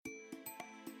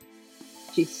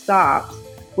she stops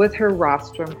with her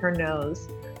rostrum, her nose,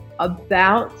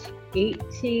 about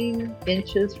 18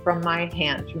 inches from my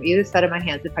hands, from either side of my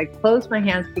hands. If I closed my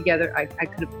hands together, I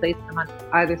could have placed them on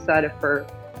either side of her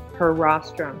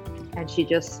rostrum, and she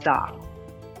just stopped.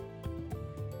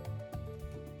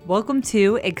 Welcome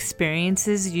to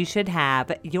Experiences You Should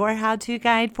Have, your how-to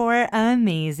guide for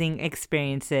amazing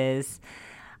experiences.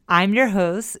 I'm your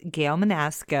host, Gail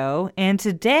Manasco, and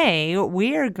today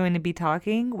we are going to be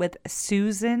talking with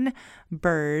Susan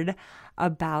Bird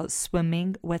about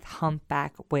swimming with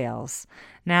humpback whales.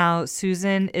 Now,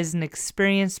 Susan is an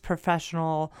experienced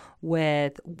professional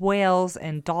with whales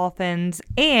and dolphins,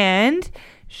 and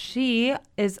she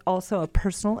is also a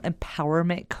personal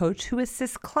empowerment coach who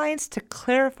assists clients to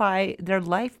clarify their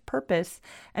life purpose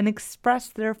and express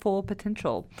their full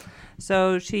potential.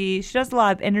 So she does a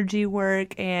lot of energy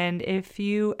work, and if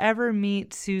you ever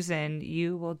meet Susan,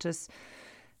 you will just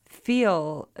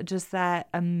feel just that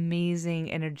amazing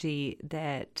energy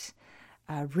that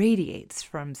radiates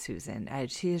from Susan.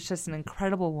 She is just an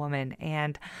incredible woman,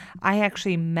 and I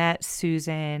actually met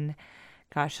Susan,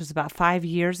 gosh, it was about 5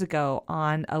 years ago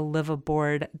on a live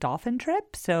aboard dolphin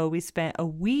trip. So we spent a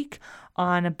week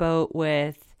on a boat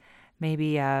with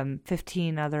maybe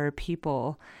 15 other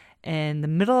people in the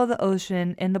middle of the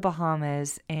ocean in the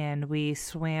Bahamas, and we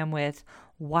swam with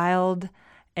wild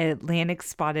Atlantic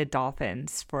spotted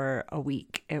dolphins for a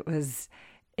week. It was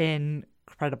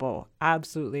incredible,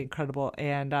 absolutely incredible.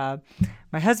 And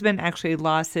my husband actually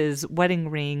lost his wedding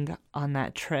ring on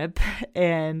that trip,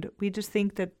 and we just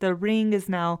think that the ring is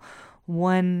now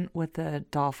one with the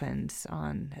dolphins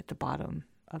at the bottom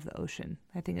of the ocean.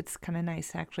 I think it's kind of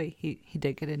nice, actually. He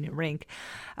did get a new ring.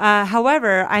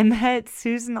 However, I met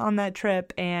Susan on that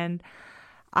trip, and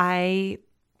I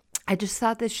just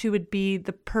thought that she would be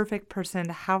the perfect person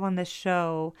to have on this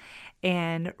show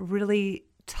and really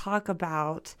talk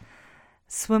about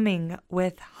swimming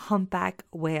with humpback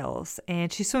whales.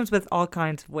 And she swims with all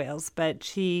kinds of whales, but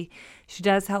she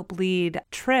does help lead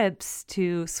trips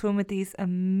to swim with these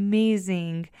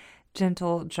amazing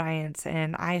gentle giants.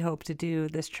 And I hope to do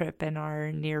this trip in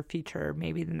our near future,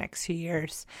 maybe the next few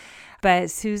years.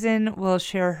 But Susan will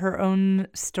share her own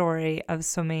story of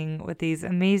swimming with these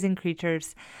amazing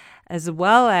creatures, as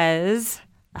well as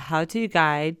a how-to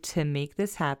guide to make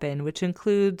this happen, which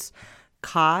includes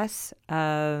costs,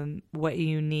 what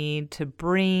you need to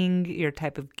bring, your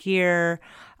type of gear,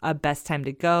 best time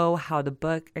to go, how to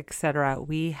book, etc.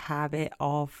 We have it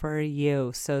all for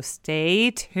you. So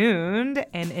stay tuned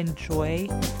and enjoy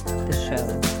the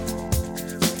show.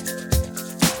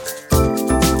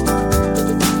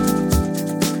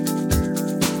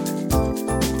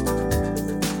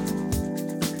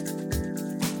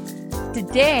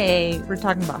 Today, we're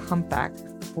talking about humpback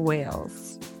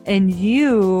whales. And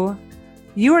you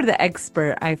are the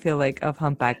expert, I feel like, of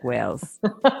humpback whales.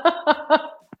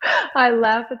 I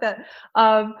laugh at that.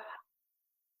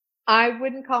 I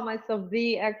wouldn't call myself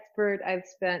the expert. I've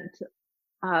spent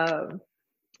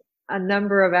a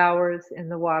number of hours in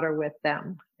the water with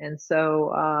them. And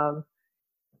so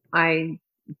I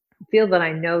feel that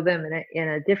I know them in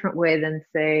a different way than,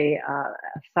 say, a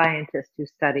scientist who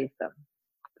studies them.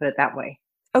 Put it that way.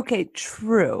 Okay,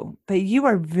 true. But you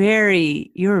are very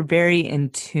in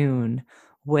tune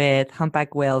with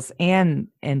humpback whales and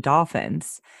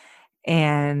dolphins.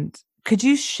 And could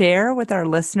you share with our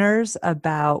listeners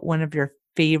about one of your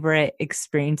favorite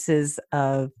experiences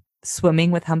of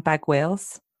swimming with humpback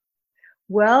whales?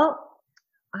 Well,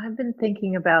 I've been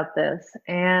thinking about this,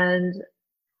 and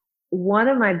one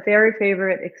of my very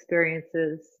favorite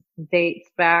experiences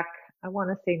dates back, I want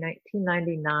to say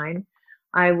 1999.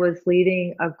 I was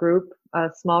leading a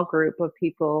small group of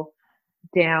people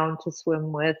down to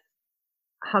swim with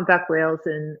humpback whales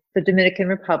in the Dominican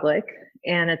Republic.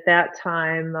 And at that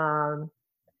time, I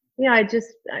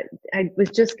was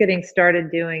just getting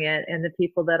started doing it. And the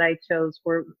people that I chose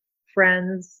were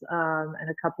friends and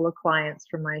a couple of clients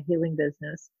from my healing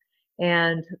business.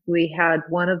 And we had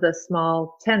one of the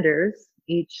small tenders.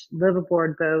 Each live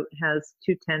aboard boat has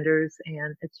 2 tenders,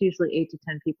 and it's usually 8 to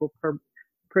 10 people per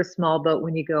small boat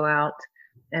when you go out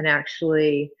and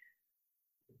actually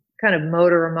kind of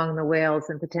motor among the whales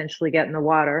and potentially get in the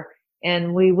water.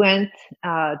 And we went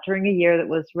during a year that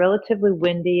was relatively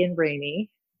windy and rainy,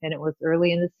 and it was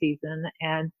early in the season.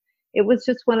 And it was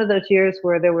just one of those years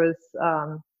where there was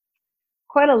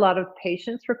quite a lot of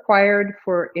patience required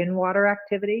for in-water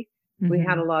activity. We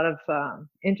had a lot of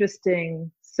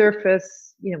interesting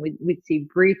surface, we'd see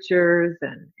breachers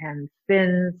and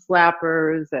fin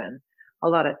slappers and a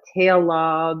lot of tail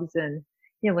lobs. And,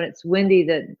 when it's windy,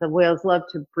 the whales love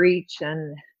to breach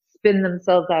and spin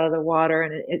themselves out of the water,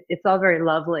 and it's all very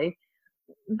lovely.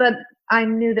 But I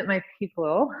knew that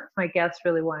my guests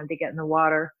really wanted to get in the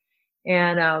water.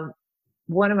 And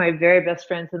one of my very best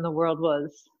friends in the world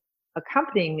was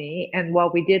accompanying me. And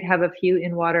while we did have a few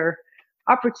in water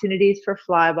opportunities for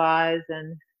flybys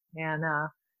and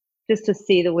just to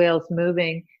see the whales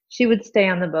moving, she would stay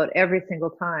on the boat every single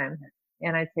time.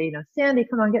 And I'd say, Sandy,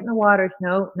 come on, get in the water.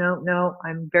 No, no, no.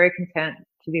 I'm very content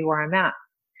to be where I'm at.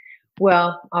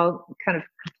 Well, I'll kind of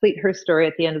complete her story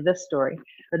at the end of this story.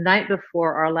 The night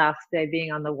before our last day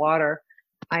being on the water,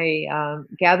 I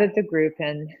gathered the group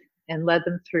and led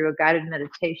them through a guided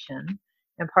meditation.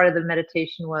 And part of the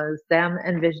meditation was them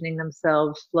envisioning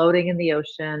themselves floating in the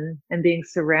ocean and being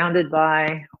surrounded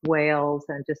by whales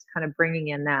and just kind of bringing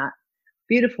in that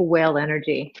beautiful whale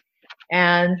energy.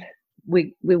 And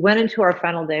we went into our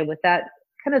final day with that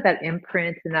kind of that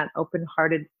imprint and that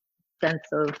open-hearted sense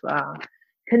of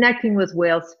connecting with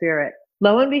whale spirit.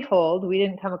 Lo and behold, we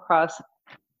didn't come across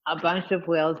a bunch of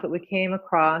whales, but we came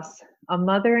across a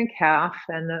mother and calf,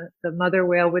 and the mother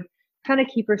whale would kind of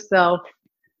keep herself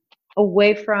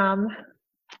away from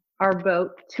our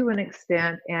boat to an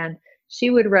extent, and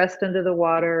she would rest under the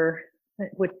water,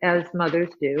 as mothers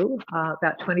do,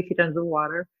 about 20 feet under the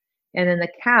water. And then the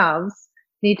calves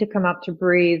need to come up to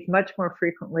breathe much more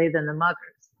frequently than the mothers.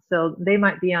 So they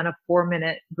might be on a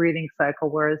 4-minute breathing cycle,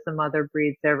 whereas the mother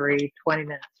breathes every 20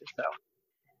 minutes or so.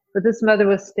 But this mother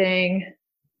was staying,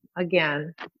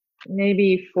 again,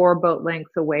 maybe 4 boat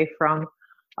lengths away from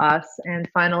us. And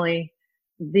finally,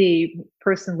 the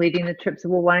person leading the trip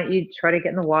said, well, why don't you try to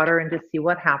get in the water and just see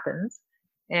what happens?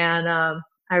 And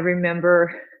I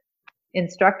remember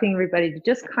instructing everybody to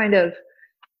just kind of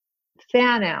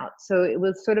fan out. So it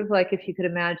was sort of like if you could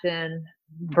imagine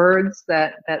birds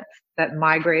that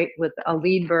migrate with a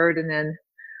lead bird and then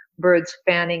birds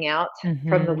fanning out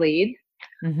from the lead.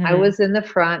 I was in the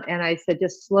front and I said,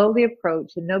 just slowly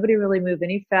approach, and nobody really move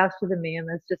any faster than me, and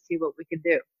let's just see what we could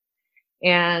do.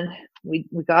 And we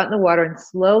got in the water and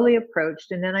slowly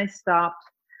approached, and then I stopped,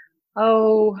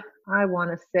 I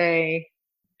want to say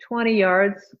 20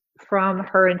 yards from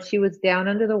her, and she was down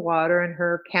under the water and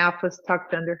her calf was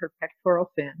tucked under her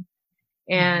pectoral fin.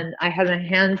 And I had my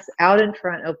hands out in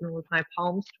front, open with my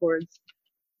palms towards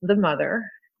the mother.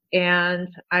 And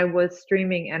I was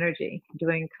streaming energy,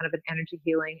 doing kind of an energy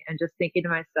healing, and just thinking to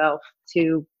myself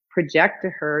to project to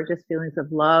her just feelings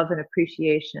of love and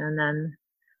appreciation and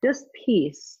just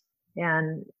peace,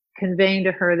 and conveying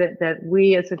to her that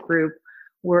we as a group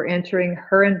were entering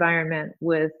her environment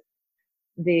with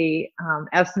the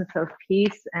essence of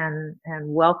peace and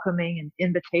welcoming and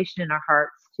invitation in our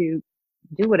hearts to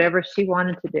do whatever she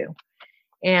wanted to do.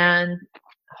 And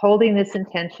holding this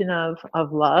intention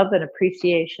of love and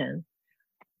appreciation,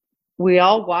 we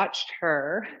all watched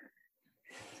her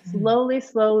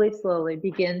slowly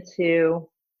begin to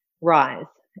rise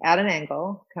at an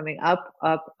angle, coming up,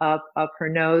 her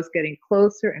nose getting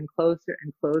closer and closer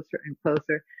and closer and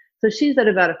closer. So she's at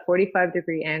about a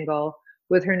 45-degree angle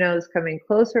with her nose coming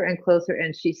closer and closer,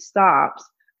 and she stops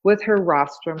with her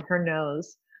rostrum, her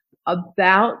nose,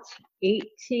 about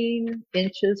 18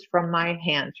 inches from my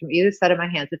hands, from either side of my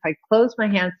hands. If I closed my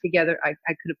hands together, I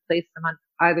could have placed them on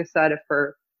either side of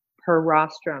her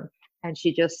rostrum, and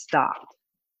she just stopped.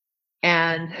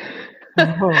 And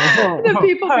the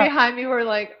people behind me were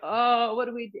like, oh, what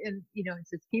do we do? And,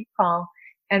 just keep calm.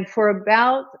 And for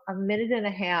about a minute and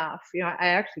a half, I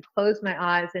actually closed my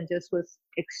eyes and just was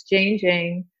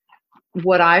exchanging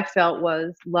what I felt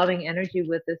was loving energy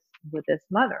with this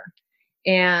mother.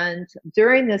 And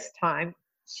during this time,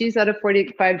 she's at a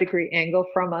 45-degree angle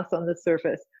from us on the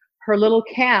surface. Her little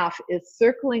calf is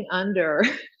circling under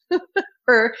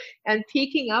her and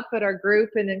peeking up at our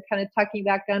group, and then kind of tucking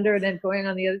back under, and then going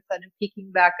on the other side and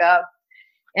peeking back up.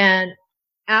 And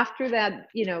after that,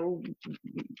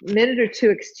 minute or two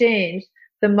exchange,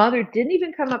 the mother didn't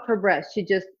even come up her breast.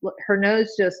 Her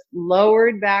nose just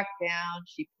lowered back down.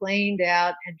 She planed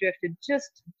out and drifted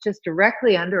just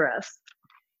directly under us.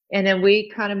 And then we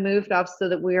kind of moved off so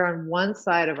that we were on one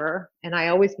side of her. And I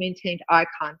always maintained eye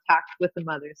contact with the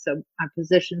mother. So I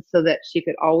positioned so that she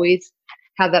could always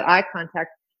have that eye contact.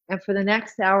 And for the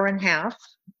next hour and a half,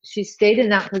 she stayed in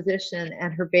that position,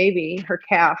 and her baby, her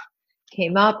calf,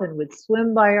 came up and would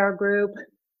swim by our group,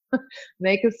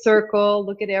 make a circle,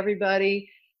 look at everybody,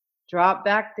 drop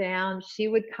back down. She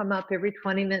would come up every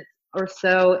 20 minutes or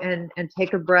so and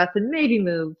take a breath and maybe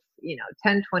move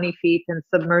 10, 20 feet and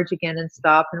submerge again and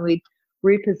stop, and we'd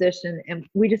reposition. And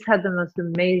we just had the most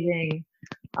amazing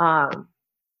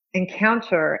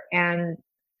encounter. And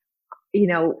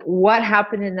what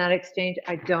happened in that exchange,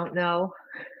 I don't know.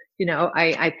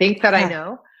 I think that I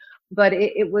know, but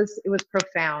it was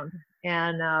profound.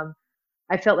 And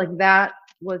I felt like that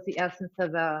was the essence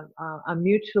of a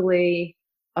mutually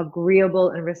agreeable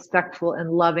and respectful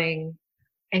and loving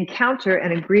encounter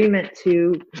and agreement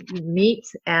to meet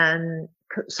and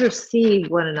sort of see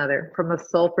one another from a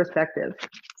soul perspective.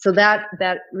 So that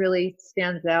really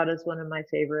stands out as one of my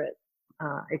favorite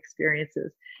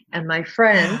experiences. And my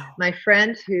friend, Wow. my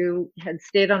friend who had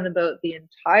stayed on the boat the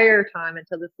entire time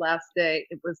until this last day,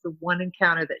 it was the one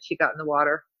encounter that she got in the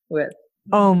water with.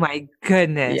 Oh my Yeah,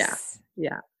 goodness.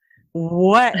 yeah.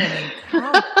 What an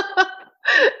encounter.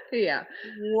 Yeah, yeah,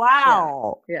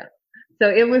 Wow. yeah. So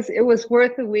it was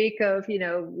worth a week of,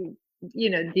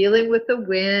 dealing with the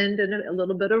wind and a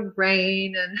little bit of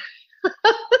rain, and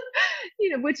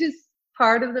which is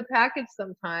part of the package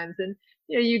sometimes. And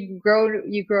you grow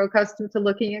accustomed to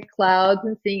looking at clouds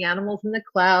and seeing animals in the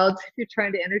clouds if you're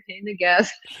trying to entertain the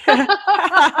guests.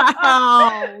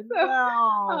 Oh So,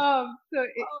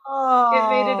 no. it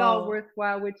made it all Oh.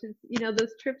 worthwhile, which is,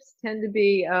 those trips tend to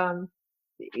be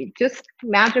just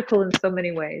magical in so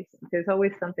many ways. There's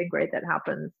always something great that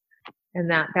happens, and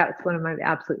that's one of my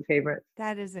absolute favorites.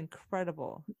 That is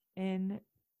incredible.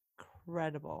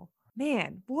 Incredible.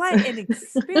 Man, what an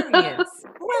experience.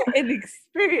 What an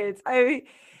experience.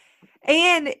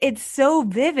 And it's so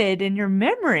vivid in your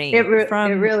memory It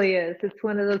from really is. It's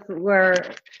one of those where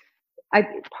I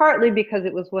partly because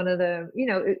it was one of the,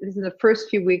 it was in the first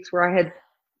few weeks where I had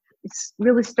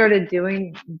really started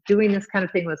doing this kind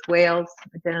of thing with whales.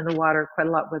 I've been in the water quite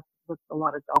a lot with a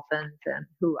lot of dolphins, and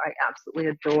who I absolutely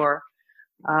adore.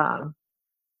 Um,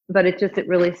 but it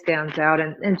really stands out,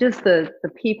 and just the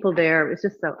people there, it was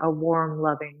just a warm,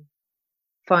 loving,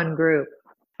 fun group.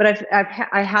 But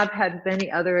I have had many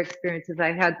other experiences.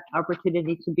 I had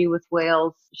opportunity to be with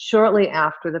whales shortly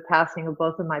after the passing of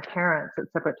both of my parents at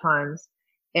separate times,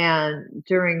 and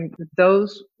during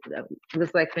those, it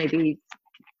was like maybe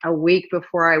a week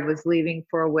before I was leaving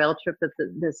for a whale trip that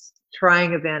this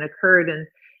trying event occurred. And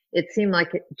it seemed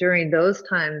like during those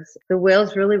times, the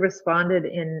whales really responded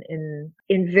in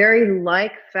very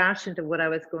like fashion to what I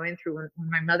was going through when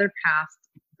my mother passed.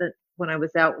 That when I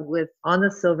was out on the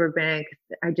Silver Bank,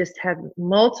 I just had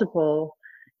multiple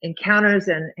encounters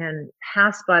and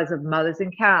pass-bys of mothers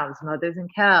and calves,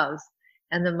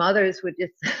 and the mothers would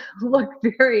just look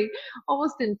very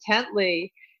almost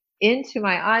intently into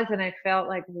my eyes, and I felt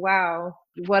like, wow,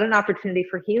 what an opportunity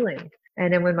for healing.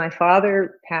 And then when my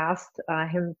father passed,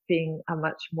 him being a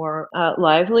much more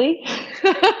lively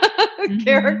Mhm.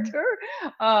 character,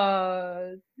 uh,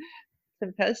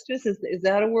 tempestuous, is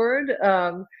that a word?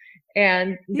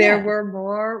 And there Yeah. were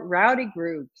more rowdy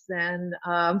groups and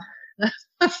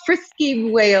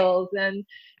frisky whales, and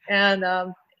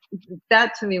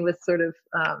that to me was sort of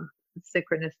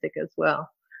synchronistic as well.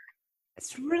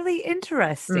 It's really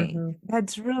interesting. Hmm.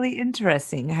 That's really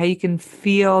interesting how you can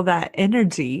feel that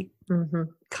energy Hmm.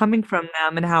 coming from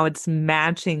them and how it's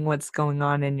matching what's going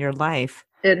on in your life.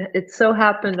 It so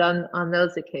happened on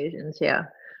those occasions, yeah.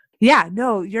 Yeah,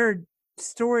 no, your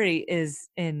story is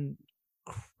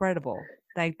incredible.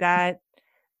 Like that's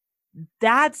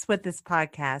what this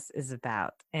podcast is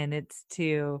about. And it's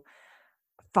to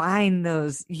find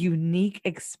those unique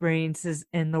experiences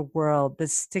in the world that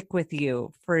stick with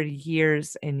you for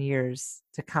years and years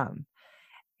to come.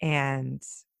 And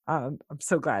I'm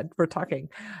so glad we're talking.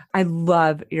 I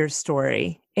love your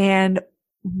story. And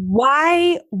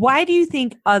why do you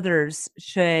think others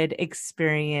should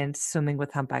experience swimming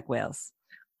with humpback whales?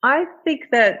 I think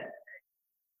that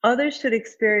others should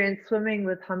experience swimming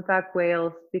with humpback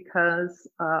whales because,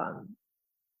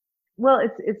 well,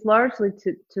 it's largely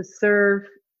to serve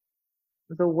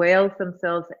the whales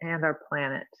themselves and our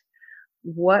planet.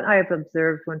 What I've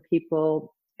observed when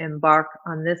people embark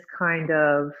on this kind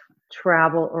of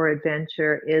travel or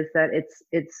adventure is that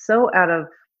it's so out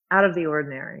of the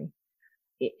ordinary.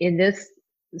 In this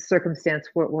circumstance,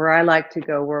 where I like to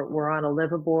go, we're on a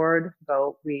liveaboard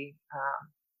boat. We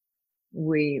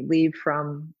leave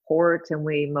from port and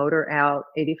we motor out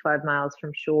 85 miles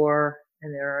from shore,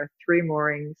 and there are 3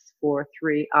 moorings for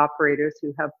 3 operators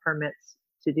who have permits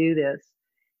to do this.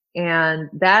 And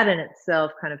that in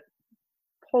itself kind of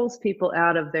pulls people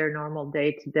out of their normal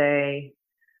day-to-day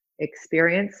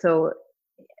experience. So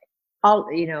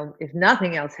if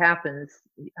nothing else happens,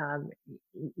 um,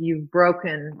 you've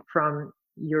broken from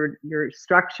your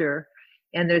structure,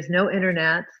 and there's no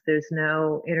internet, there's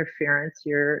no interference.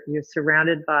 You're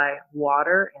surrounded by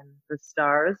water and the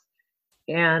stars,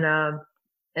 and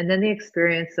then the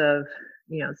experience of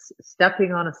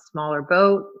stepping on a smaller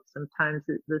boat. Sometimes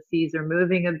the seas are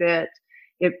moving a bit.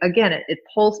 It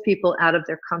pulls people out of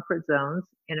their comfort zones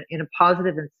in a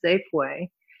positive and safe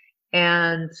way,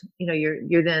 And,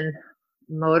 you're then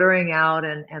motoring out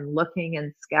and looking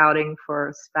and scouting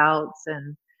for spouts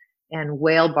and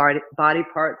whale body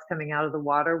parts coming out of the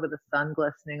water with the sun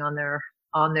glistening on their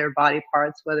body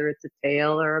parts, whether it's a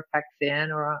tail or a pec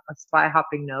fin or a spy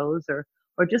hopping nose, or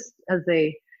just as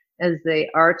they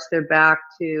arch their back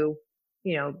to,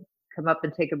 come up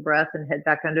and take a breath and head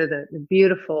back under the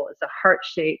beautiful, it's a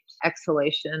heart-shaped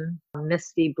exhalation,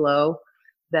 misty blow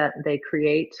that they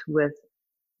create with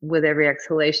every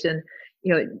exhalation,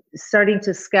 starting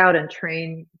to scout and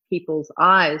train people's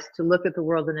eyes to look at the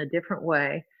world in a different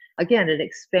way. Again, it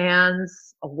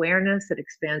expands awareness, it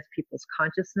expands people's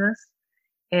consciousness.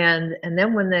 And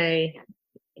then when they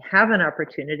have an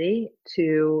opportunity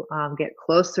to get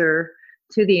closer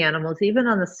to the animals, even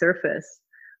on the surface,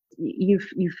 you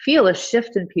feel a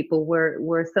shift in people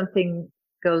where something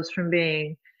goes from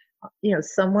being,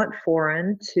 somewhat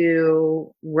foreign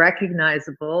to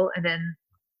recognizable, and then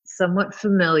somewhat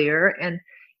familiar. And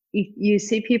you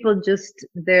see people just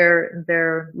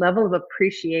their level of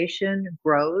appreciation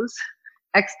grows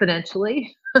exponentially.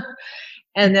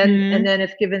 And then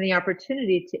if given the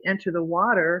opportunity to enter the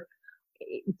water,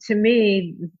 to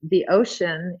me, the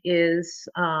ocean is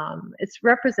it's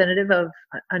representative of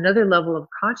another level of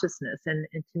consciousness. And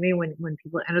to me, when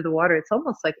people enter the water, it's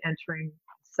almost like entering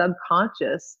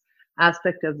subconscious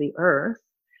aspect of the earth.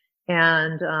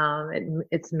 And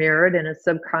it's mirrored in a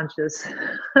subconscious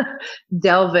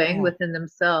delving within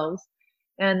themselves.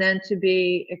 And then to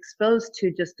be exposed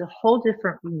to just a whole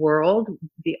different world,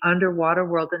 the underwater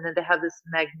world, and then to have this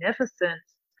magnificent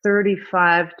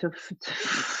 35 to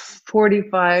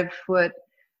 45 foot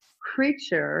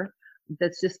creature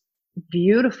that's just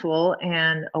beautiful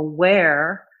and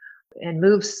aware and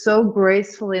moves so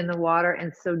gracefully in the water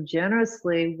and so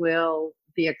generously will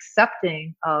be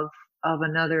accepting of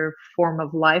another form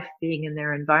of life being in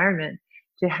their environment.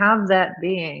 To have that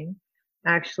being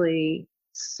actually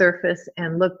surface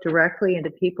and look directly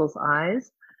into people's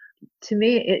eyes, to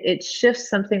me, it shifts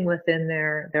something within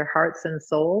their hearts and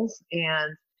souls.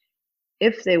 And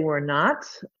if they were not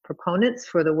proponents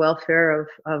for the welfare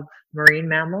of marine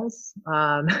mammals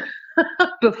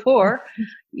before,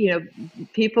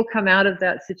 people come out of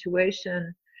that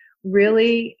situation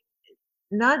really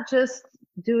not just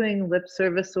doing lip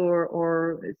service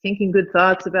or thinking good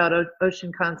thoughts about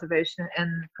ocean conservation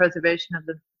and preservation of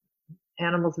the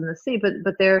animals in the sea, but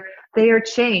they are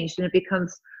changed, and it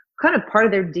becomes kind of part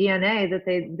of their DNA that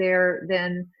they're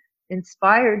then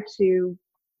inspired to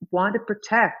want to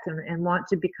protect and want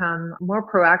to become more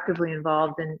proactively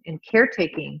involved in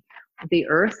caretaking the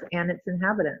earth and its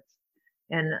inhabitants.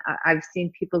 And I've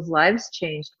seen people's lives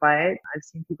changed by it. I've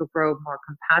seen people grow more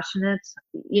compassionate.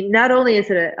 Not only is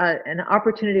it an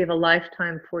opportunity of a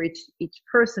lifetime for each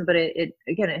person, but it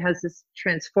has this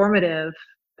transformative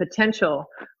potential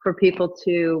for people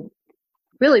to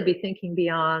really be thinking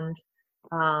beyond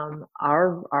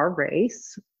our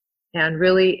race and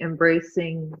really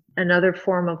embracing another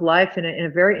form of life in a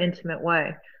very intimate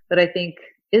way that I think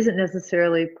isn't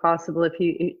necessarily possible if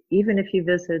you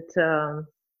visit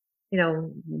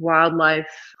wildlife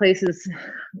places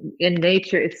in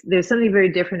nature. There's something very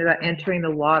different about entering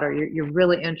the water. You're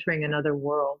really entering another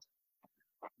world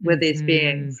with these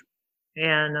beings.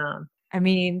 And I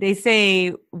mean, they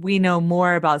say we know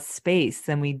more about space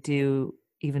than we do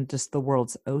even just the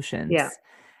world's oceans. Yeah.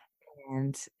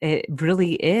 And it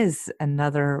really is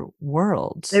another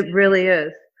world. It really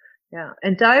is. Yeah.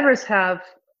 And divers have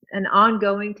an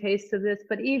ongoing taste of this,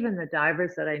 but even the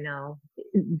divers that I know,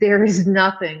 there is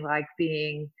nothing like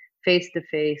being face to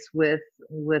face with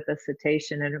a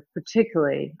cetacean, and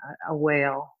particularly a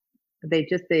whale. They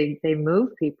move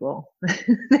people.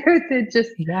 They're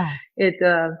just, it's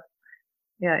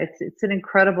an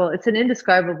incredible, it's an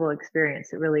indescribable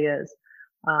experience. It really is.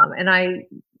 And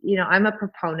I'm a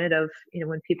proponent of,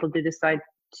 when people do decide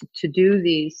to do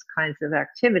these kinds of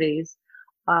activities,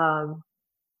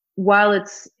 while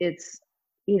it's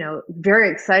very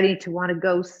exciting to want to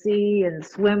go see and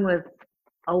swim with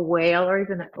a whale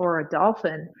or a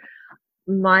dolphin,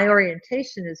 my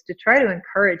orientation is to try to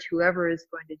encourage whoever is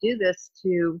going to do this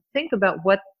to think about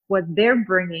what they're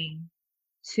bringing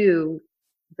to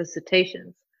the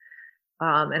cetaceans.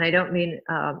 And I don't mean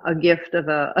a gift of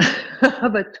a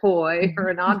of a toy or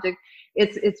an object.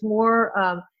 It's more,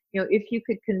 if you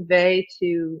could convey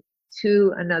to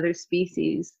another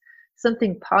species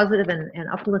something positive and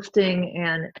uplifting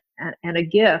and a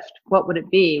gift, what would it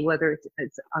be? Whether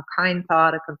it's a kind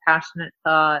thought, a compassionate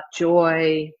thought,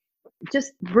 joy,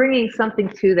 just bringing something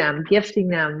to them, gifting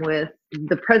them with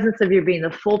the presence of your being,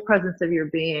 the full presence of your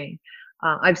being.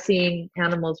 I've seen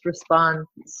animals respond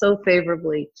so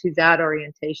favorably to that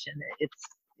orientation.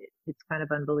 It's kind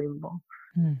of unbelievable.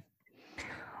 Hmm.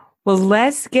 Well,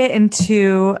 let's get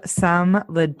into some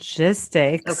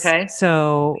logistics Okay.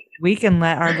 so we can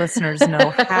let our listeners know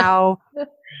how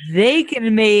they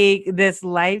can make this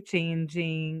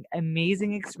life-changing,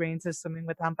 amazing experience of swimming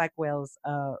with humpback whales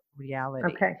a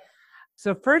reality. Okay.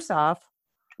 So first off,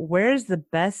 where's the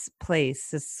best place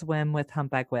to swim with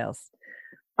humpback whales?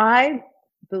 I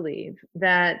believe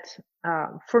that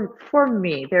for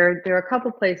me, there are a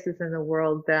couple places in the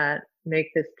world that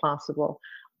make this possible.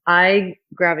 I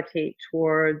gravitate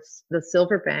towards the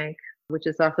Silver Bank, which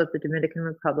is off of the Dominican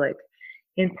Republic,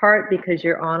 in part because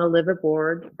you're on a live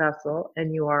aboard vessel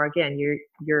and you are again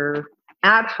you're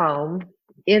at home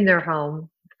in their home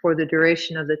for the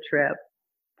duration of the trip,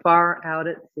 far out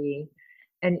at sea,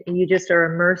 and you just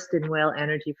are immersed in whale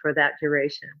energy for that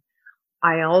duration.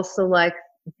 I also like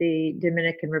the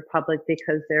Dominican Republic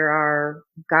because there are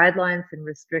guidelines and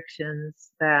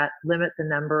restrictions that limit the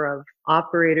number of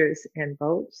operators and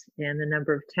boats and the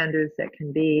number of tenders that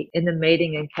can be in the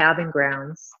mating and calving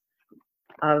grounds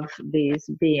of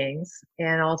these beings,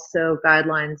 and also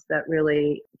guidelines that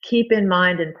really keep in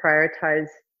mind and prioritize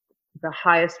the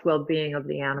highest well-being of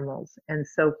the animals. And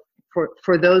so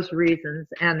for those reasons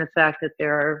and the fact that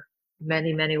there are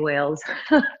many whales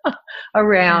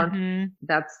around,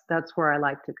 that's where I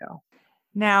like to go.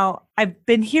 Now, I've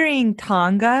been hearing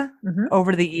Tonga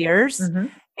over the years.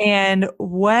 And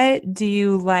what do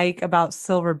you like about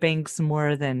Silver Banks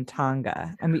more than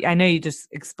Tonga? I mean, I know you just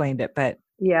explained it, but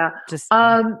yeah, just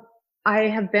I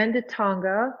have been to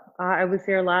Tonga. I was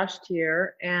there last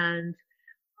year, and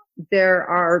there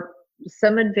are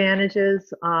some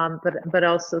advantages, but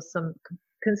also some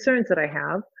concerns that I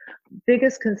have.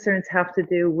 Biggest concerns have to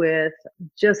do with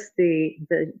just the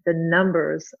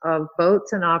numbers of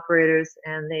boats and operators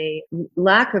and the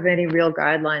lack of any real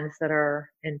guidelines that are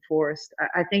enforced.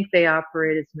 I think they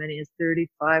operate as many as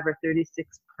 35 or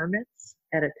 36 permits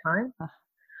at a time.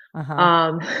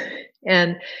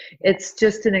 And it's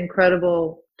just an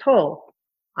incredible toll,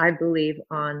 I believe,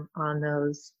 on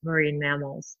those marine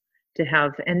mammals to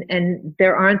have. And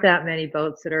there aren't that many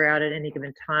boats that are out at any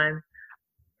given time,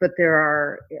 but there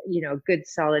are, good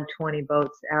solid 20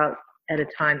 boats out at a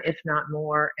time, if not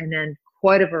more, and then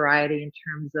quite a variety in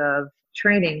terms of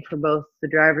training for both the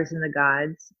drivers and the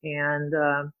guides, and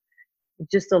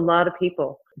just a lot of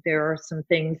people. There are some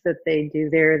things that they do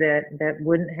there that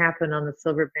wouldn't happen on the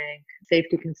Silver Bank.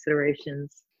 Safety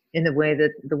considerations in the way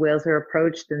that the whales are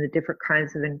approached and the different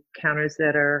kinds of encounters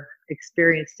that are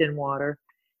experienced in water.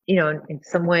 In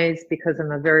some ways, because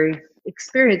I'm a very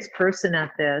experienced person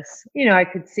at this, I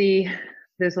could see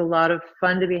there's a lot of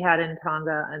fun to be had in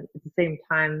Tonga. And at the same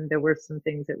time, there were some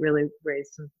things that really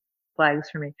raised some flags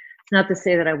for me. It's not to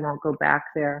say that I won't go back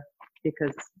there,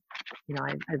 because,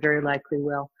 I very likely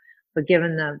will. But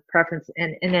given the preference,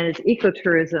 and then as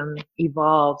ecotourism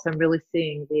evolves, I'm really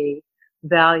seeing the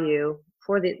value,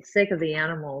 for the sake of the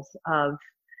animals, of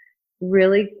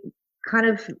really kind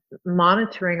of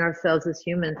monitoring ourselves as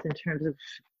humans in terms of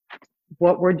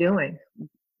what we're doing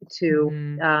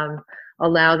to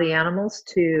allow the animals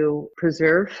to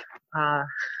preserve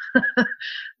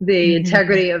the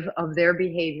integrity of their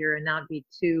behavior and not be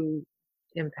too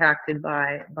impacted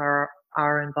by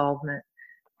our involvement.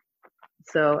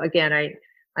 So again, I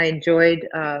enjoyed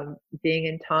being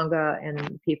in Tonga,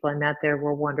 and people I met there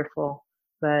were wonderful,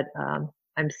 but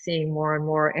I'm seeing more and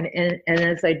more, and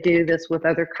as I do this with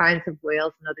other kinds of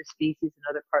whales and other species in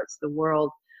other parts of the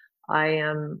world, I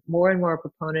am more and more a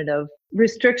proponent of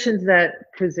restrictions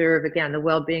that preserve, again, the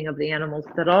well-being of the animals,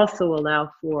 that also allow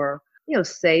for,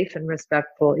 safe and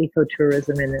respectful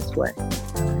ecotourism in this way.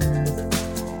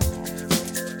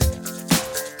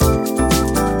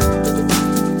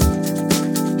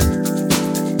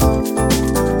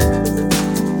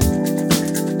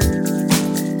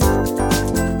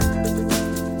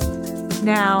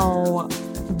 Now,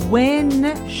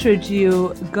 when should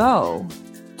you go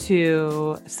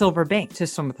to Silver Bank to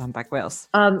swim with humpback whales?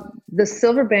 The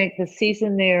Silver Bank, the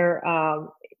season there,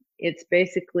 it's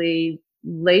basically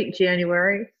late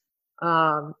January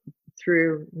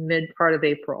through mid part of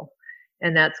April,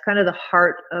 and that's kind of the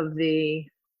heart of the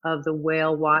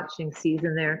whale watching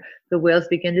season there. The whales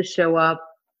begin to show up,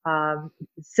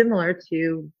 similar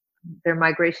to their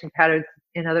migration patterns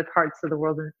in other parts of the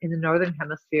world in the northern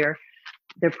hemisphere.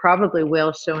 There are probably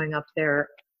whales showing up there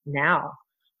now.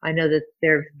 I know that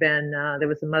there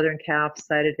was a mother and calf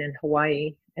sighted in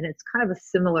Hawaii, and it's kind of a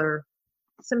similar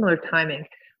timing.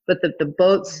 But the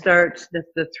boats start,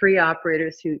 the three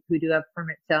operators who do have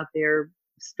permits out there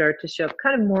start to show up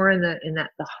kind of more in the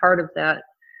heart of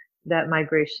that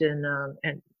migration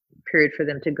and period for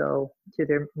them to go to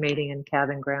their mating and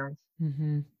calving grounds.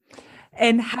 Mm-hmm.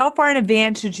 And how far in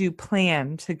advance did you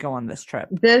plan to go on this trip?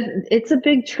 It's a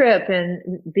big trip,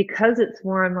 and because it's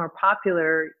more and more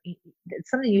popular, it's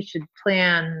something you should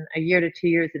plan a year to 2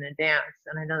 years in advance.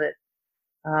 And I know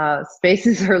that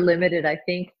spaces are limited. I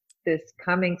think this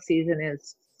coming season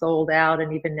is sold out,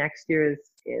 and even next year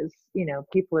is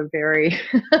people are very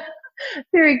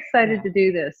very excited to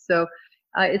do this. So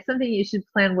it's something you should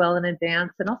plan well in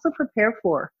advance and also prepare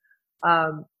for.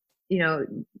 Um, you know,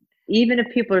 even if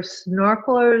people are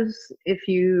snorkelers, if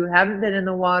you haven't been in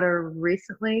the water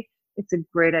recently, it's a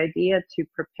great idea to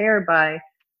prepare by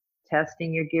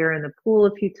testing your gear in the pool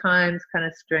a few times, kind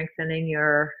of strengthening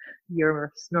your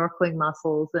snorkeling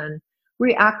muscles and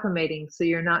reacclimating so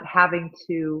you're not having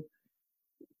to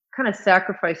kind of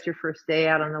sacrifice your first day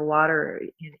out on the water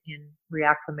in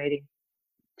reacclimating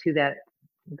to that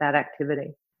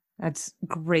activity. That's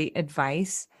great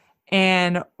advice.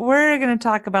 And we're going to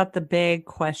talk about the big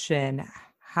question.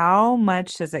 How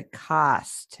much does it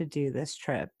cost to do this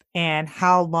trip? And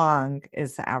how long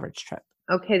is the average trip?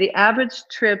 Okay, the average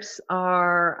trips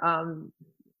are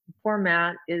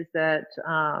format is that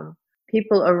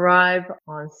people arrive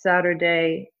on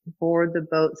Saturday, board the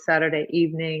boat Saturday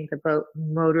evening. The boat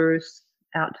motors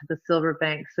out to the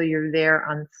Silverbank, so you're there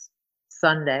on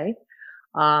Sunday.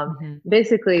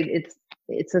 Basically,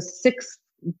 it's a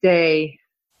 6-day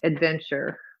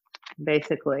adventure,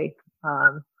 basically.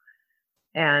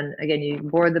 And again, you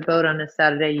board the boat on a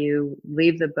Saturday, you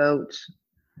leave the boat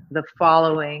the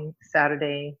following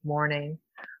Saturday morning.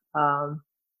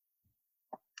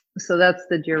 So that's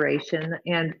the duration.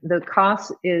 And the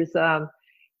cost is,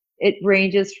 it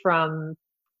ranges from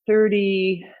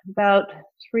about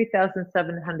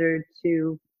 3,700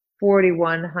 to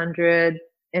 4,100.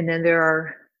 And then there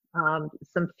are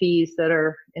some fees that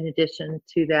are in addition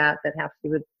to that have to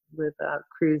do with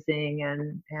cruising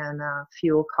and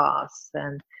fuel costs,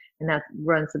 and that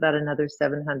runs about another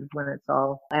 700 when it's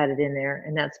all added in there,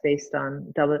 and that's based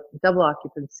on double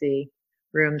occupancy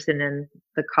rooms, and then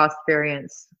the cost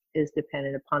variance is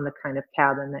dependent upon the kind of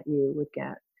cabin that you would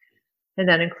get, and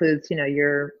that includes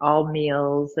your all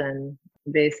meals and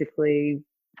basically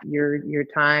your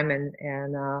time, and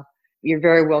you're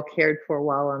very well cared for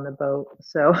while on the boat.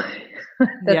 So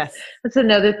yes, that's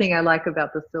another thing I like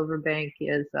about the Silverbank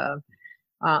is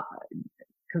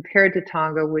compared to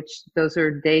Tonga, which those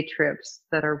are day trips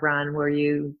that are run where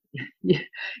you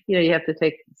have to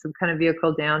take some kind of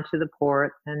vehicle down to the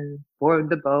port and board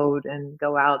the boat and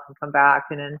go out and come back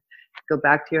and then go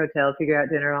back to your hotel, figure out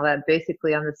dinner, all that.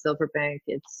 Basically on the Silverbank,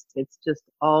 it's just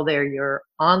all there. You're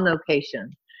on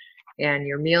location. And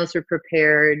your meals are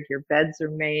prepared, your beds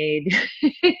are made.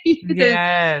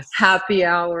 Yes. Happy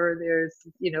hour. There's,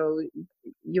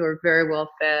 you're very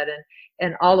well fed,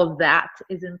 and all of that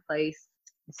is in place.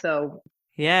 So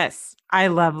yes, I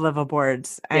love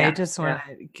liveaboards. Yeah, I just want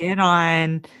to get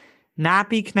on, not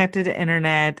be connected to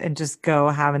internet, and just go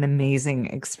have an amazing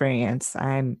experience.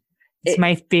 It's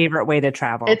my favorite way to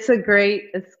travel. It's a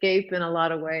great escape in a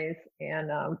lot of ways,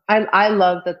 and I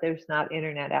love that there's not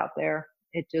internet out there.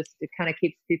 It kind of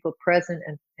keeps people present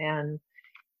and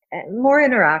more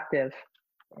interactive.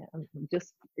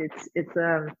 Just it's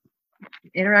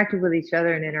interactive with each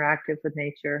other and interactive with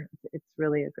nature. It's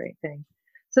really a great thing.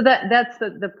 So that's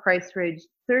the price range,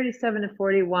 37 to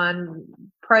 41.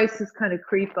 Prices kind of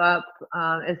creep up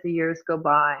as the years go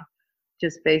by,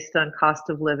 just based on cost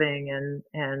of living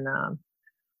and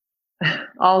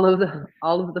all of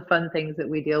the fun things that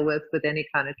we deal with any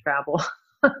kind of travel.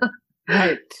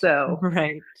 Right. So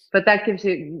right. But that gives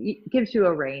you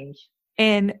a range.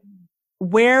 And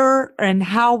where and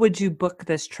how would you book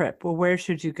this trip? Well, where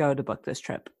should you go to book this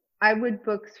trip? I would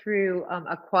book through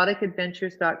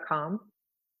aquaticadventures.com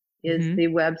is the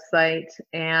website,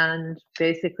 and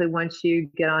basically once you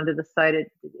get onto the site,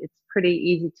 it's pretty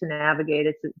easy to navigate.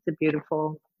 It's a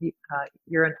beautiful.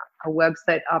 You're a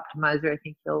website optimizer. I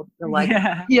think you'll like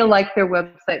their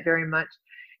website very much,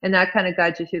 and that kind of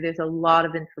guides you through. There's a lot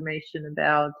of information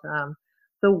about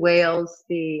the whales,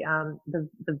 the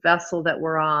vessel that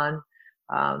we're on,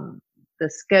 the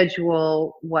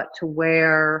schedule, what to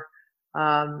wear,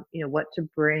 what to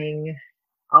bring.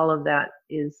 All of that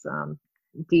is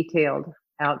detailed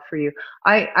out for you.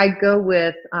 I go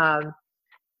with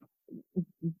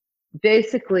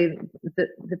basically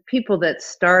the people that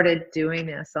started doing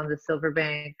this on the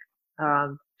Silverbank.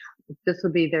 This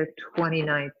will be their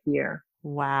 29th year.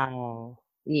 Wow.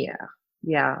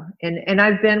 Yeah. And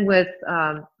I've been with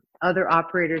other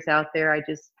operators out there. I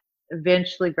just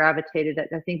eventually gravitated.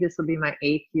 I think this will be my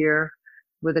 8th year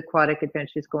with Aquatic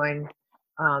Adventures going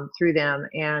through them.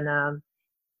 And,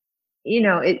 in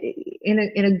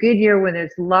a good year when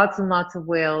there's lots and lots of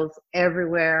whales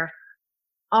everywhere,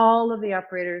 all of the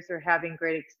operators are having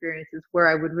great experiences. Where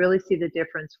I would really see the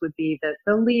difference would be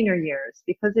the leaner years,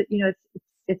 because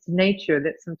it's nature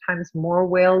that sometimes more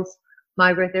whales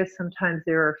migrate there, sometimes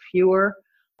there are fewer.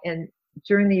 And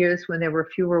during the years when there were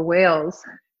fewer whales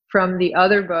from the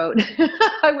other boat,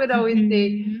 I would always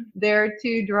see their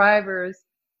 2 drivers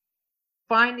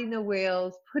finding the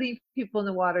whales, putting people in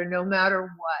the water no matter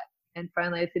what. And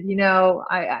finally I said,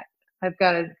 I've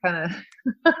got to kind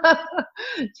of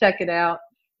check it out.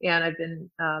 And I've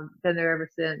been there ever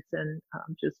since, and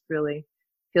just really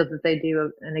feel that they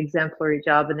do an exemplary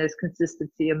job, and there's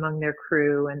consistency among their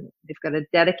crew, and they've got a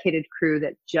dedicated crew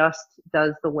that just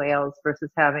does the whales versus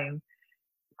having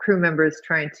crew members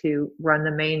trying to run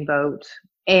the main boat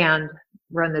and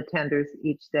run the tenders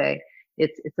each day.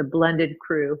 It's a blended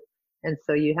crew, and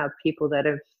so you have people that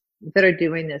are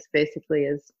doing this basically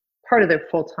as part of their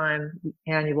full-time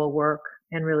annual work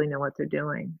and really know what they're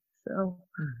doing. So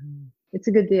it's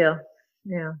a good deal.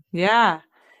 Yeah. Yeah.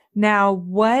 Now,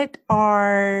 what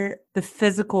are the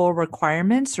physical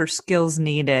requirements or skills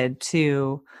needed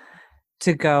to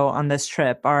go on this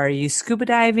trip? Are you scuba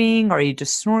diving? Or are you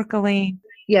just snorkeling?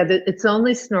 Yeah, it's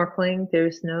only snorkeling.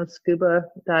 There's no scuba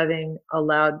diving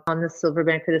allowed on the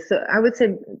Silverbank for this. So I would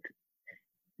say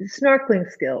snorkeling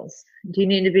skills. Do you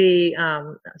need to be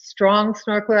a strong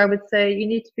snorkeler? I would say you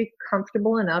need to be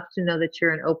comfortable enough to know that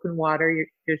you're in open water.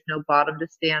 There's no bottom to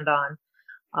stand on.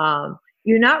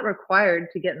 You're not required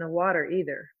to get in the water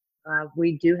either.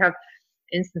 We do have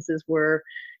instances where,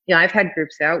 I've had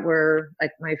groups out where,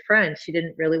 like my friend, she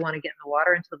didn't really want to get in the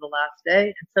water until the last day.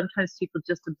 And sometimes people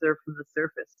just observe from the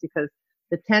surface, because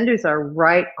the tenders are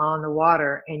right on the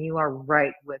water and you are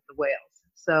right with the whales.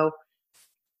 So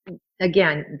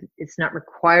again, it's not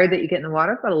required that you get in the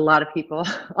water, but a lot of people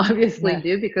obviously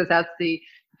do, because that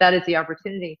is the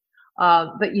opportunity.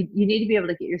 But you need to be able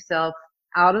to get yourself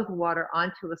out of the water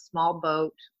onto a small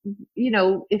boat,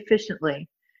 efficiently.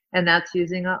 And that's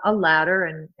using a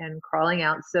ladder and crawling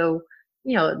out. So,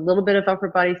 a little bit of upper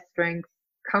body strength,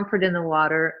 comfort in the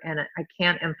water. And I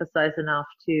can't emphasize enough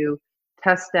to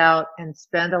test out and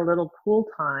spend a little pool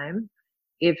time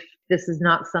if this is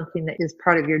not something that is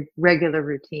part of your regular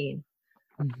routine.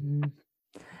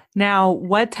 Now,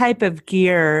 what type of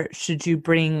gear should you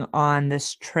bring on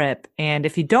this trip? And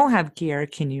if you don't have gear,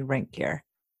 can you rent gear?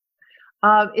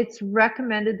 It's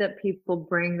recommended that people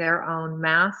bring their own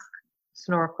mask,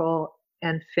 snorkel,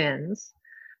 and fins.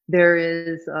 There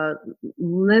is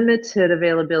limited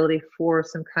availability for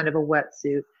some kind of a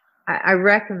wetsuit. I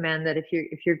recommend that if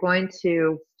you're going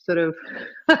to sort of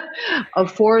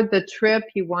afford the trip,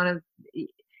 you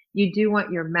do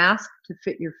want your mask to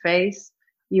fit your face.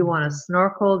 You want a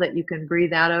snorkel that you can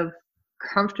breathe out of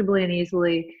comfortably and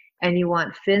easily, and you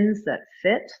want fins that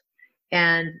fit.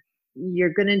 And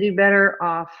you're going to do better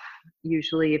off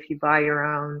usually if you buy your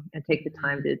own and take the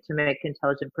time to make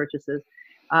intelligent purchases.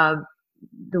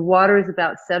 The water is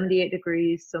about 78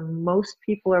 degrees, so most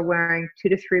people are wearing 2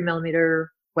 to 3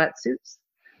 millimeter wetsuits.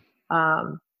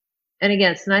 And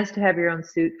again, it's nice to have your own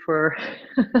suit for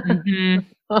a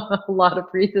lot of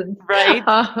reasons. Right.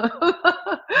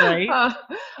 Right.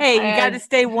 Hey, you got to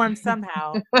stay warm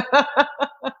somehow.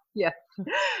 Yeah.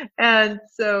 And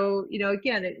so,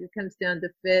 again, it comes down to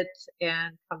fit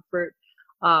and comfort.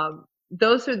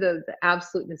 Those are the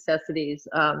absolute necessities.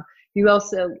 You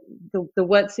also, the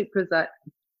wetsuit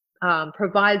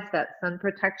provides that sun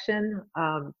protection.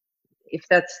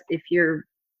 If you're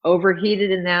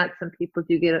overheated in that, some people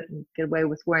do get away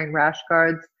with wearing rash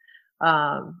guards.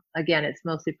 Again, it's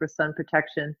mostly for sun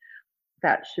protection.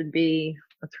 That should be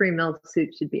a 3 mil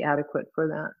suit should be adequate for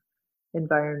that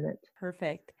environment.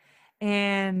 Perfect.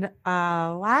 And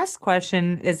last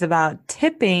question is about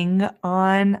tipping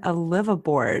on a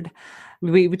liveaboard.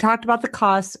 We talked about the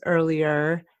costs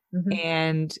earlier,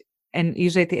 and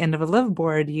usually at the end of a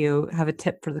liveaboard, you have a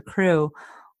tip for the crew.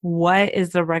 What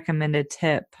is the recommended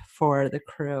tip for the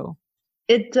crew?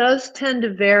 It does tend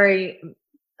to vary.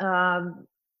 I've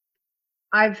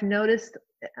noticed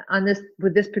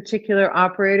with this particular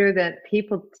operator that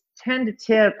people tend to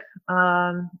tip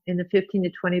in the 15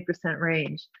 to 20%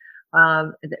 range.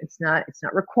 It's not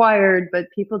required, but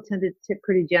people tend to tip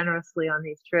pretty generously on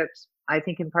these trips. I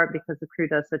think in part because the crew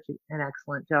does such an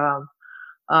excellent job.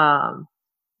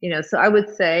 So I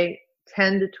would say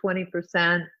 10 to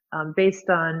 20% based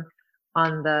on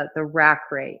the rack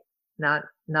rate, not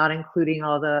including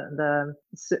all the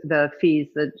fees,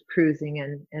 the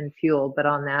cruising and fuel, but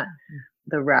on that.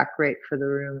 the rack rate for the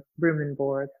room and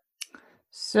board.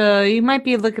 So you might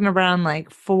be looking around like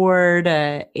 $400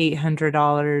 to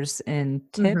 $800 in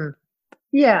tip. Hmm.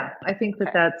 Yeah, I think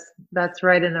that Okay. that's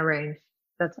right in the range.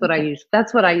 Okay.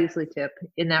 That's what I usually tip,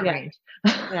 in that Yeah. range.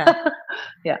 Yeah.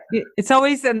 Yeah. It's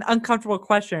always an uncomfortable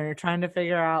question. You're trying to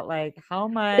figure out like how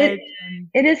It much and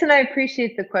it is, and I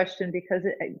appreciate the question because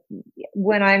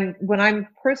when I'm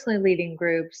personally leading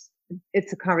groups,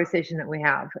 it's a conversation that we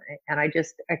have, and I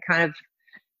kind of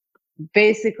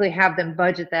basically have them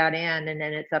budget that in, and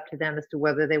then it's up to them as to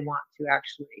whether they want to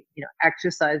actually,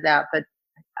 exercise that. But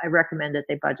I recommend that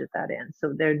they budget that in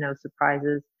so there are no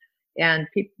surprises. And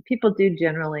people do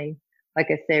generally,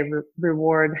 like I say,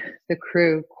 reward the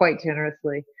crew quite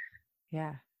generously.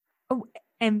 yeah. Oh,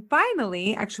 and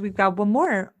finally, actually, we've got one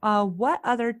more. What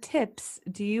other tips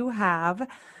do you have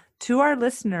to our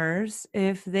listeners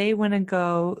if they want to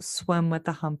go swim with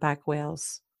the humpback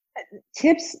whales?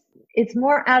 Tips, it's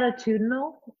more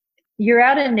attitudinal. You're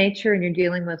out in nature and you're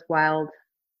dealing with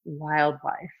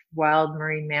wildlife, wild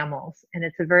marine mammals, and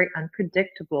it's a very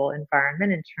unpredictable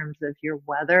environment in terms of your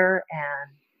weather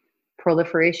and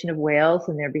proliferation of whales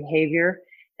and their behavior.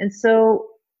 And so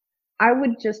I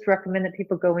would just recommend that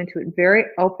people go into it very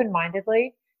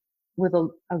open-mindedly, with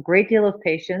a great deal of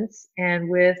patience, and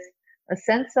with a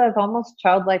sense of almost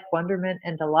childlike wonderment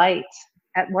and delight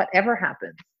at whatever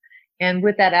happens. And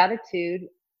with that attitude,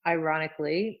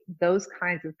 ironically, those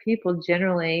kinds of people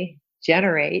generally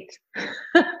generate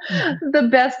Mhm. the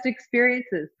best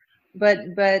experiences. But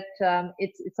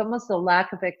it's almost a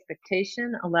lack of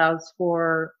expectation allows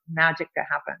for magic to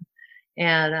happen.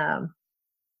 And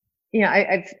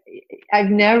I've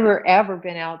never ever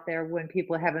been out there when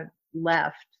people haven't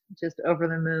left just over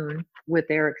the moon with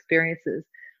their experiences,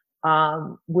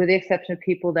 with the exception of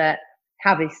people that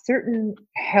have a certain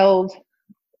held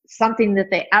something that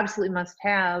they absolutely must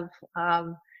have.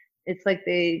 It's like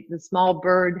the small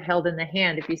bird held in the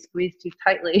hand. If you squeeze too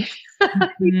tightly,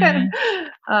 you kind of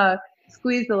Mhm.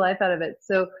 squeeze the life out of it.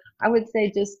 So I would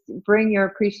say just bring your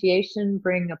appreciation,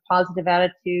 bring a positive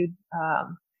attitude.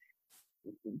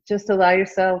 Just allow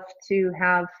yourself to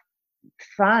have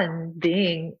fun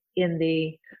being in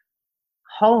the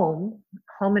home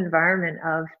home environment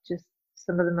of just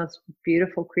some of the most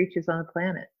beautiful creatures on the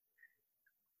planet.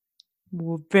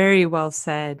 Very well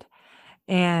said.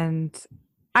 And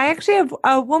I actually have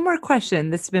one more question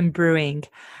that's been brewing.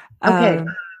 Okay.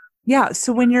 Yeah,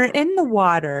 so when you're in the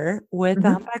water with the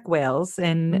Hmm. humpback whales,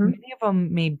 and Hmm. many of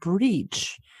them may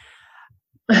breach,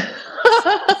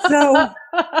 so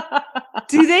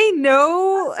do they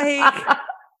know, like,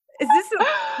 is this a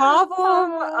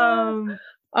problem?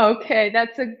 Okay,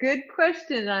 that's a good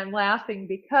question. I'm laughing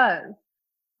because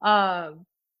um,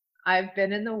 I've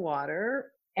been in the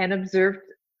water and observed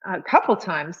a couple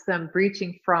times them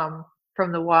breaching from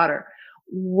the water.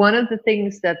 One of the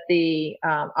things that the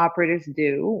operators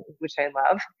do, which I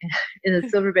love, in the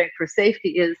Silverbank for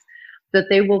safety, is that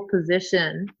they will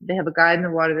position. They have a guide in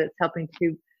the water that's helping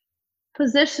to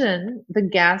position the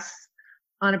gas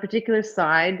on a particular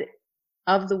side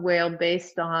of the whale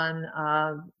based on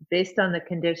the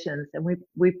conditions, and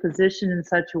we position in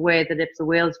such a way that if the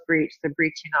whales breach, they're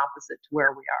breaching opposite to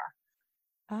where we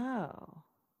Oh,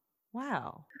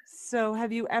 wow. So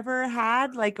have you ever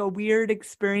had like a weird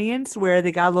experience where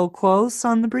they got a little close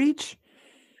on the breach?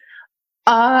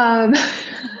 are.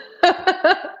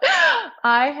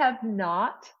 I have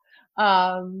not.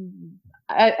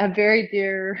 A very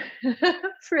dear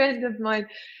friend of mine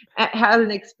had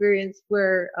an experience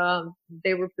where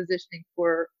they were positioning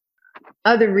for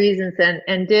other reasons,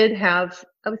 and did have,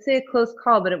 I would say, a close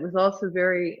call, but it was also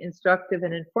very instructive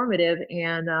and informative.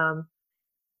 And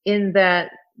in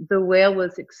that the whale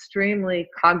was extremely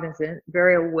cognizant,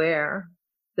 very aware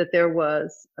that there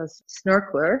was a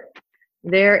snorkeler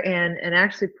there, and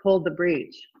actually pulled the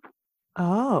breach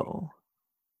Oh,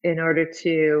 in order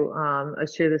to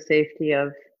assure the safety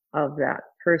of that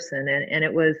person. And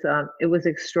it was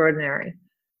extraordinary.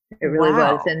 It really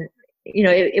was. wow. And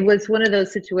it was one of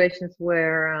those situations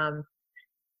where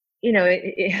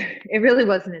it really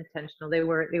wasn't intentional. They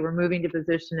were moving to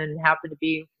position and happened to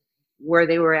be where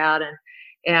they were at.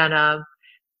 And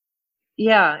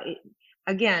yeah,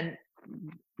 again,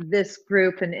 this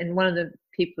group, and one of the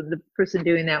person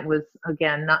doing that was,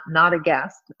 again, not a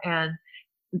guest. And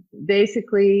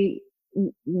basically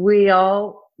we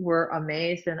all were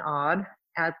amazed and awed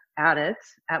at it,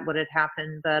 at what had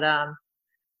happened. But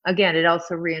again, it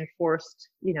also reinforced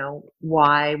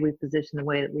why we position the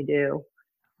way that we do.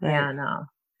 Right. And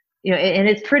and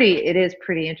it is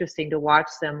pretty interesting to watch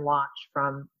them launch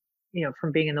from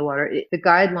being in the water. The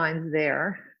guidelines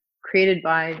there created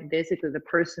by basically the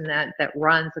person that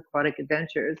runs Aquatic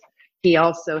Adventures. He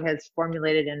also has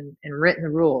formulated and written the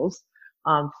rules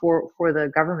for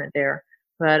the government there.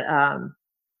 But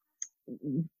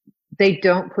they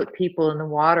don't put people in the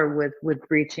water with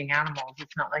breaching animals.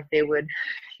 It's not like they would,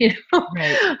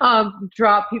 right.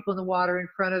 Drop people in the water in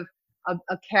front of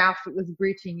a calf that was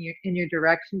breaching in your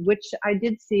direction, which I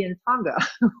did see in Tonga,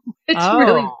 which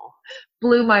really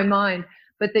blew my mind.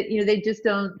 But they just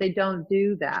don't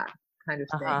do that kind of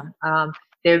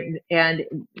thing. And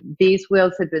these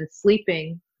whales had been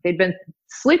sleeping. They'd been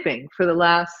sleeping for the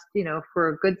last, for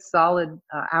a good solid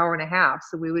hour and a half.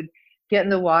 So we would get in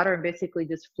the water and basically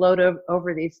just float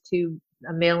over these two,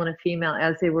 a male and a female,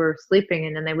 as they were sleeping,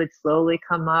 and then they would slowly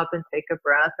come up and take a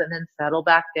breath and then settle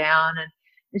back down. And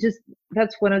it's just,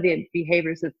 that's one of the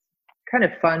behaviors that's kind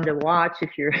of fun to watch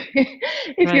if you're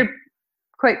you're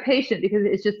quite patient, because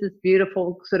it's just this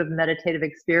beautiful sort of meditative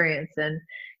experience.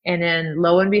 And then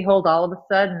lo and behold, all of a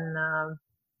sudden,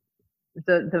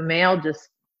 the male just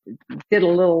did a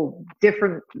little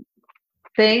different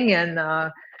thing and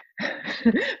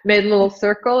made a little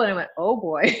circle, and I went, oh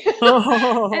boy.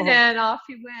 And then off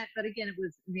he went. But again, it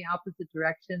was in the opposite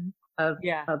direction of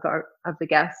the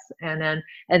guests. And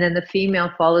then the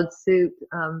female followed suit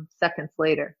seconds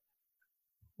later.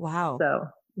 Wow. So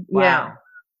wow.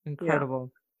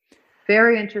 Incredible. Yeah.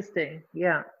 Very interesting.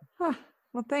 Yeah. Huh.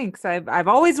 Well, thanks. I've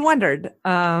always wondered.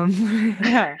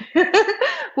 Yeah.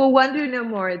 Well, wonder no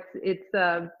more. It's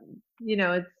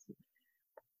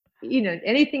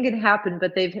anything can happen,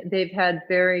 but they've had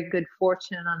very good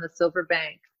fortune on the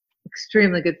Silverbank,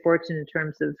 extremely good fortune in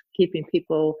terms of keeping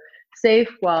people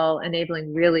safe while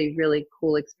enabling really, really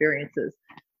cool experiences.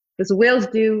 Because the whales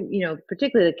do,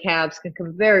 particularly the calves, can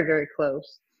come very, very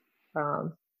close.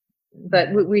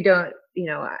 But we don't,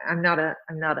 I'm not a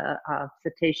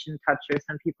cetacean toucher.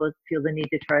 Some people feel the need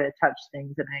to try to touch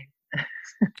things, and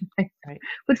I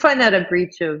would find that a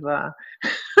breach of, a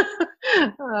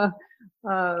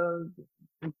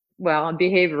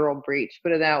behavioral breach,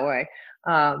 put it that way.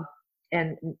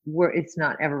 And it's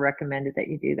not ever recommended that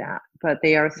you do that, but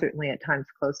they are certainly at times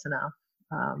close enough.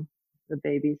 The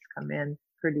babies come in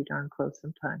pretty darn close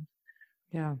sometimes.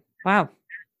 Yeah. Wow.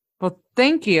 Well,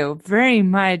 thank you very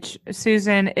much,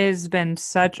 Susan. It has been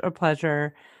such a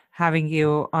pleasure having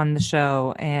you on the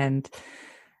show and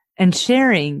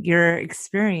sharing your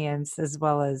experience as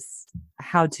well as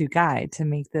how to guide to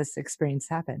make this experience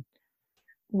happen.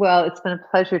 Well, it's been a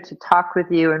pleasure to talk with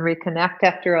you and reconnect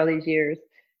after all these years.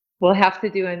 We'll have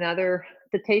to do another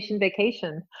cetacean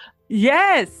vacation.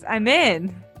 Yes, I'm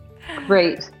in.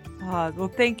 Great.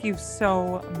 Well, thank you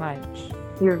so much.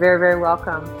 You're very, very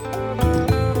welcome.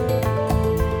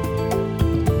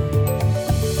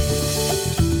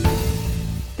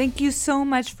 Thank you so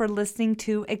much for listening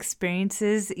to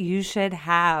Experiences You Should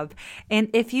Have. And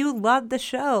if you love the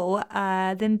show,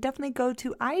 then definitely go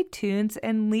to iTunes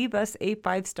and leave us a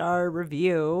 5-star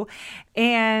review.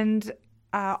 And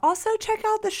also check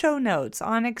out the show notes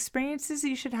on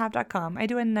experiencesyoushouldhave.com. I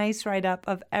do a nice write-up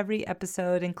of every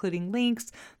episode, including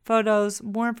links, photos,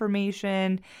 more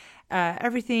information.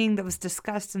 Everything that was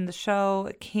discussed in the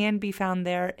show can be found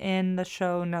there in the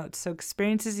show notes. So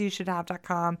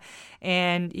experiencesyoushouldhave.com,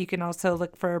 and you can also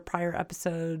look for prior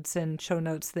episodes and show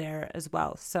notes there as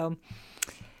well. So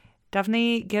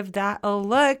definitely give that a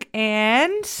look.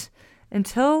 And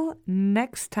until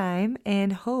next time,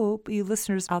 and hope you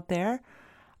listeners out there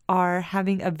are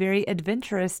having a very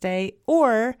adventurous day,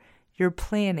 or you're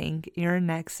planning your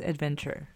next adventure.